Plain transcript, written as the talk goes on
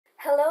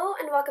Hello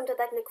and welcome to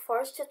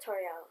Technic4's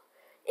tutorial.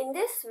 In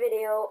this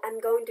video, I'm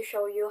going to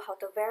show you how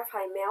to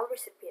verify mail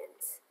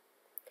recipients.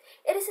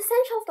 It is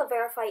essential to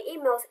verify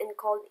emails in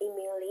cold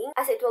emailing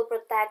as it will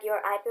protect your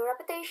IP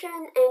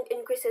reputation and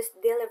increases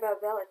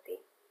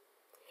deliverability.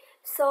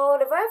 So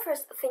the very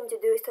first thing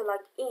to do is to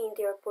log in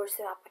to your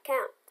PursueApp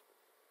account.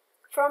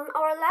 From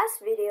our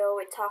last video,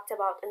 we talked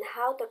about on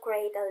how to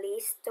create a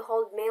list to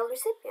hold mail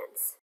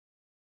recipients.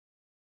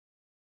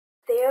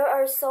 There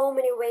are so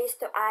many ways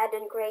to add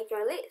and create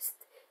your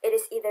list. It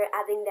is either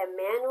adding them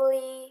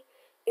manually,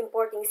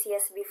 importing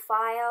CSV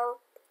file,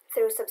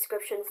 through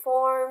subscription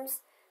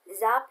forms,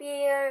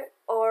 Zapier,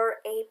 or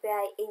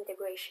API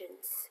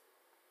integrations.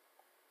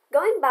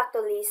 Going back to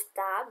List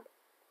tab,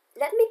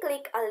 let me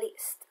click a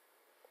list.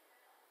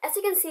 As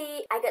you can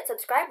see, I got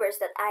subscribers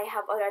that I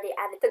have already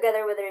added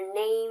together with their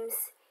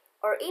names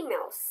or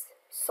emails,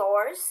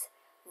 source,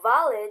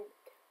 valid,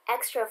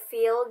 extra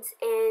fields,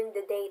 and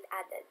the date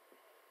added.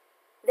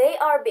 They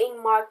are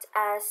being marked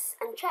as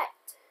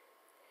unchecked.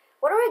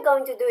 What we're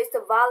going to do is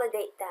to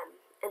validate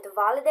them. And to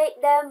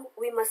validate them,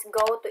 we must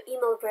go to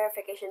Email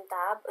Verification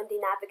tab on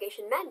the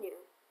navigation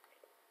menu.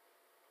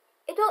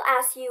 It will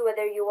ask you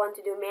whether you want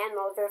to do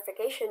manual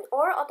verification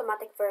or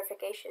automatic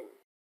verification.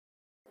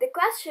 The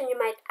question you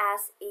might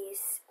ask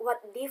is,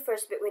 what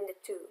differs between the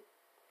two?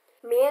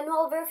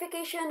 Manual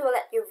verification will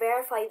let you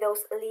verify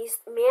those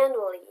lists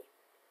manually.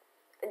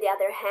 On the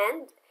other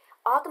hand,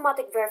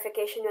 automatic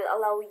verification will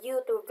allow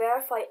you to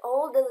verify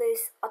all the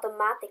lists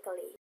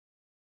automatically.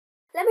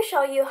 Let me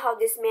show you how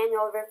this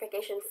manual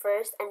verification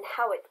first and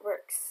how it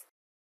works.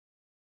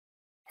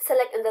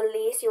 Select on the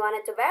list you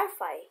wanted to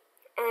verify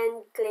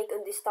and click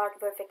on the Start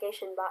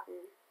Verification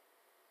button.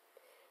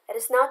 It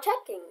is now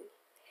checking.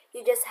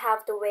 You just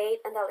have to wait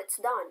until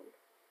it's done.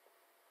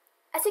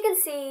 As you can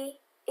see,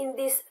 in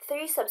these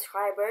 3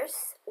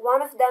 subscribers,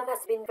 one of them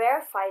has been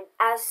verified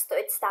as to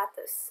its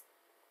status.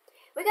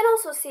 We can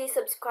also see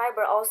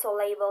subscriber also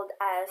labeled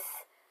as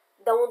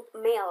don't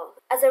mail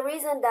as a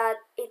reason that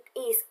it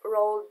is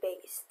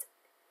role-based.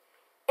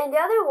 And the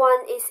other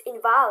one is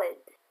invalid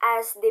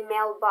as the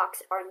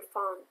mailbox aren't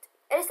found.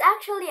 It is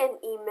actually an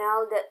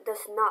email that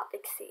does not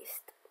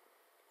exist.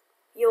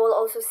 You will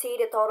also see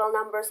the total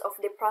numbers of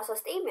the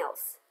processed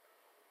emails.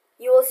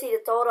 You will see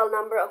the total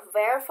number of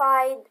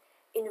verified,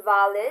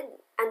 invalid,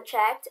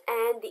 unchecked,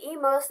 and the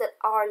emails that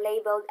are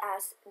labeled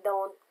as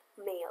don't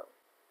mail.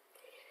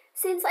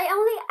 Since I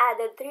only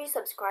added 3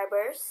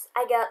 subscribers,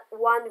 I got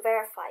 1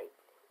 verified,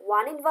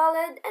 1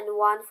 invalid, and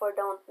 1 for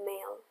don't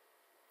mail.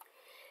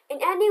 In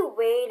any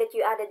way that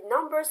you added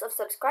numbers of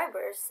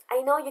subscribers,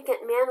 I know you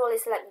can't manually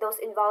select those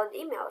invalid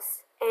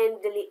emails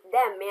and delete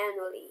them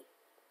manually.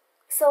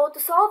 So to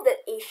solve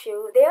that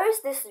issue, there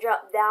is this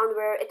drop down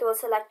where it will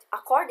select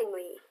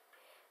accordingly.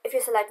 If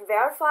you select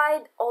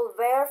verified, all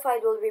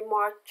verified will be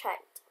marked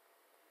checked.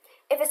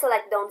 If you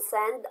select Don't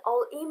Send,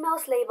 all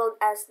emails labeled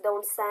as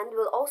Don't Send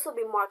will also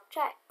be marked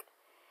checked.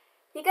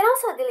 You can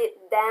also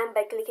delete them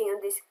by clicking on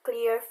this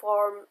Clear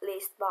Form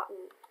List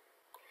button.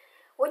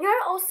 When you're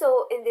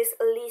also in this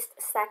List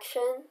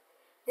section,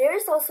 there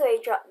is also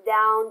a drop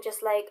down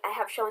just like I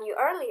have shown you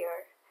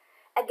earlier.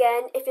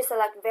 Again, if you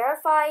select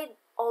Verified,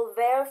 all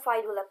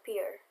verified will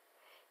appear.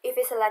 If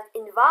you select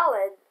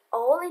Invalid,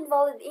 all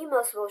invalid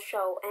emails will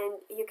show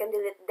and you can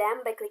delete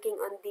them by clicking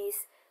on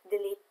this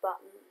Delete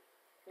button.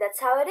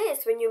 That's how it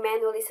is when you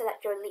manually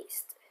select your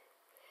list.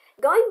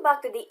 Going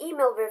back to the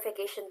Email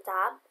Verification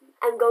tab,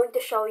 I'm going to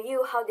show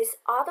you how this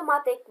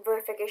automatic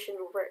verification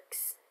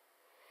works.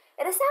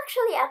 It is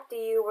actually up to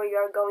you where you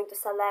are going to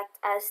select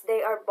as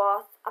they are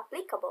both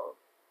applicable.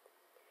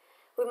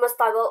 We must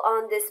toggle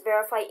on this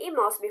Verify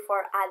Emails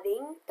before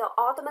adding to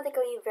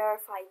automatically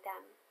verify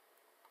them.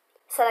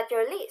 Select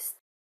your list.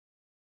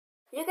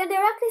 You can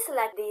directly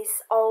select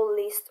this All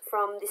List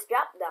from this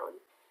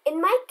drop-down. In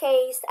my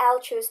case,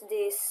 I'll choose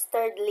this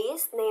 3rd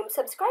list named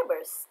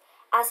Subscribers,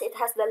 as it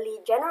has the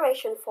lead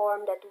generation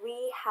form that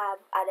we have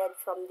added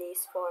from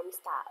this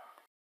Forms tab.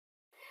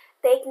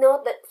 Take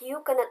note that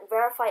you cannot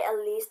verify a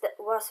list that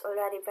was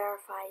already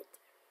verified.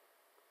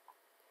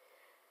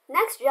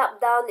 Next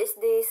drop down is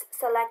this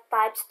Select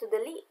Types to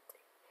Delete.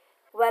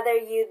 Whether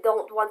you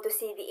don't want to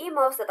see the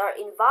emails that are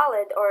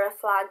invalid or are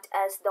flagged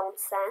as Don't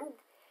Send,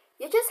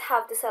 you just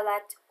have to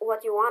select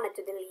what you wanted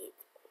to delete.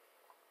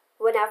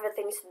 When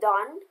everything's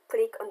done,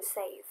 click on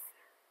Save.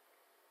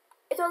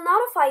 It will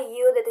notify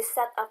you that the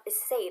setup is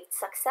saved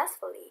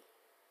successfully.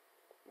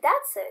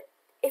 That's it.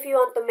 If you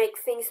want to make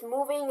things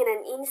moving in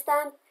an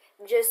instant,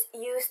 just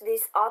use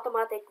this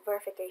automatic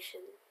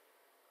verification.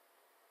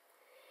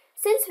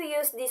 Since we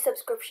use the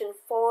subscription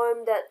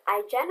form that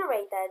I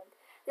generated,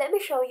 let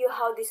me show you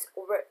how this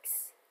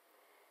works.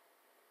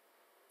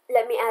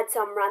 Let me add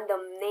some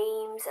random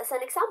names as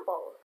an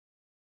example.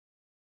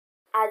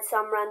 Add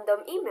some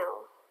random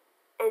email.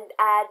 And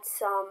add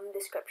some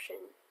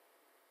description.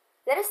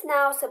 Let us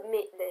now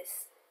submit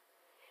this.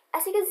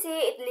 As you can see,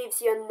 it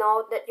leaves you a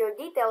note that your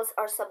details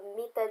are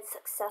submitted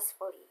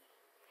successfully.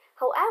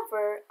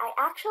 However, I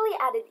actually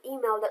added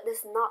email that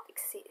does not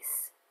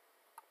exist.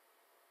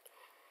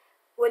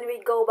 When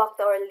we go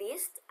back to our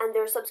list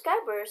under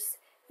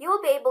subscribers, you will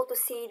be able to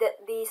see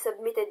that the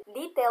submitted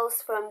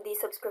details from the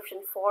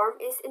subscription form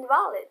is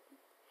invalid.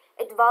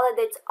 It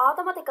validates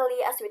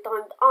automatically as we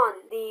turned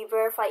on the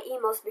verify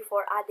emails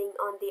before adding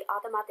on the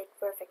automatic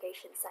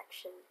verification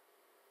section.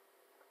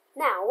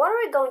 Now, what are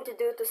we going to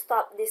do to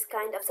stop this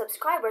kind of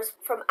subscribers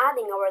from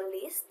adding our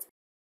list?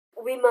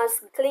 We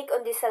must click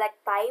on the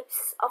select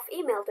types of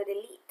email to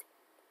delete.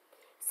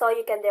 So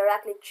you can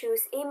directly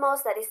choose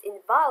emails that is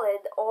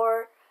invalid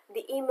or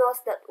the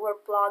emails that were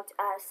plugged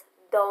as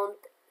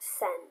don't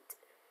send.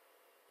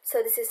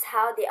 So this is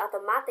how the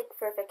automatic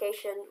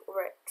verification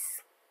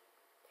works.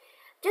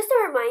 Just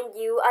to remind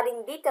you,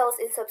 adding details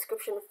in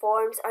subscription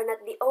forms are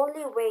not the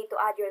only way to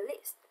add your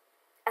list.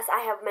 As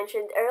I have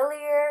mentioned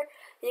earlier,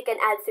 you can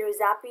add through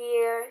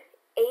Zapier,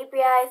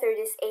 API through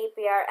this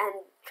APR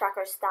and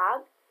trackers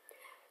tab.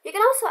 You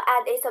can also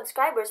add a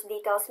subscriber's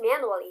details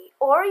manually,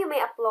 or you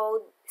may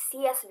upload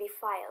CSV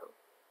file.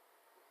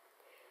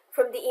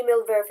 From the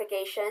email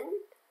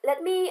verification,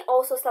 let me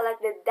also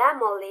select the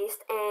demo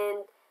list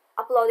and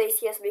upload a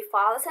CSV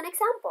file as an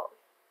example.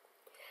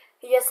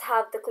 You just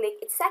have to click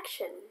its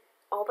section,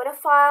 open a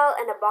file,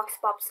 and a box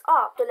pops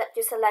up to let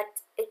you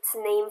select its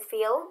name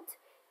field,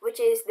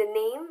 which is the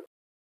name,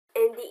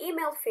 and the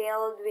email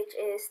field, which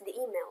is the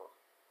email.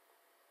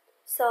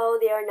 So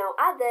they are now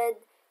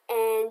added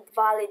and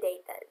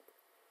validated.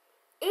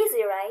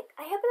 Easy, right?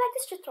 I hope you like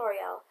this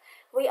tutorial.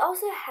 We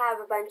also have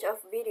a bunch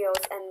of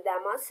videos and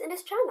demos in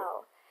this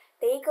channel.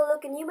 Take a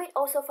look and you might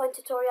also find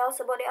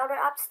tutorials about the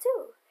other apps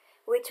too,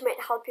 which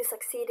might help you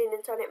succeed in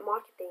internet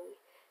marketing.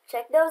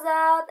 Check those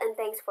out and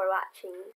thanks for watching.